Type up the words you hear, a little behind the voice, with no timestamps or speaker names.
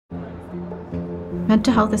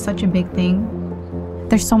Mental health is such a big thing.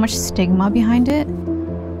 There's so much stigma behind it.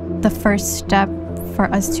 The first step for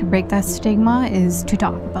us to break that stigma is to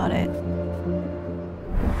talk about it.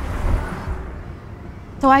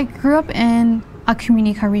 So I grew up in a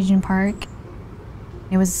community called Regent Park.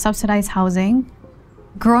 It was subsidized housing.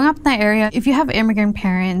 Growing up in that area, if you have immigrant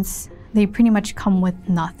parents, they pretty much come with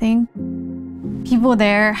nothing. People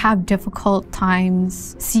there have difficult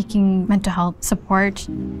times seeking mental health support.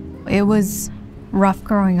 It was rough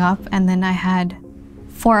growing up, and then I had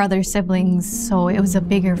 4 other siblings, so it was a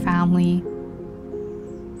bigger family.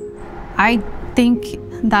 I think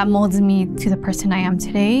that molds me to the person I am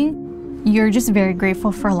today. You're just very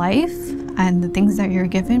grateful for life and the things that you're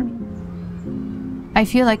given. I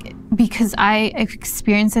feel like because I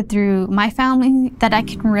experienced it through my family, that I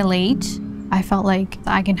can relate. I felt like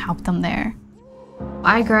I can help them there.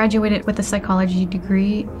 I graduated with a psychology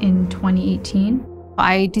degree in 2018.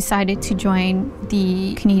 I decided to join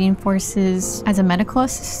the Canadian Forces as a medical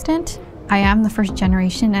assistant. I am the first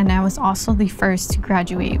generation, and I was also the first to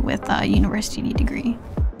graduate with a university degree.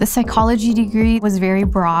 The psychology degree was very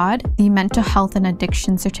broad. The mental health and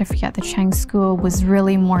addiction certificate at the Chang School was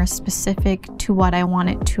really more specific to what I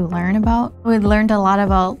wanted to learn about. We learned a lot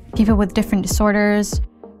about people with different disorders,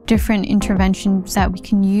 different interventions that we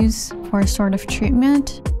can use for a sort of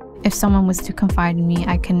treatment. If someone was to confide in me,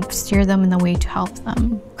 I can steer them in the way to help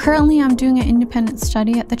them. Currently, I'm doing an independent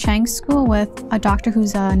study at the Chang School with a doctor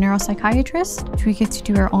who's a neuropsychiatrist. We get to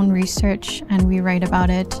do our own research and we write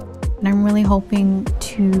about it. And I'm really hoping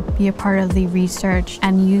to be a part of the research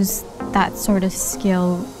and use that sort of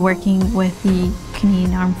skill working with the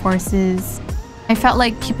Canadian Armed Forces. I felt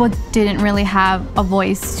like people didn't really have a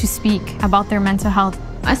voice to speak about their mental health,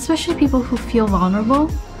 especially people who feel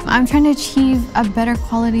vulnerable. I'm trying to achieve a better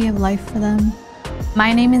quality of life for them.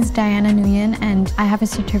 My name is Diana Nguyen, and I have a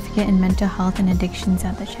certificate in mental health and addictions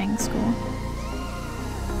at the Chang School.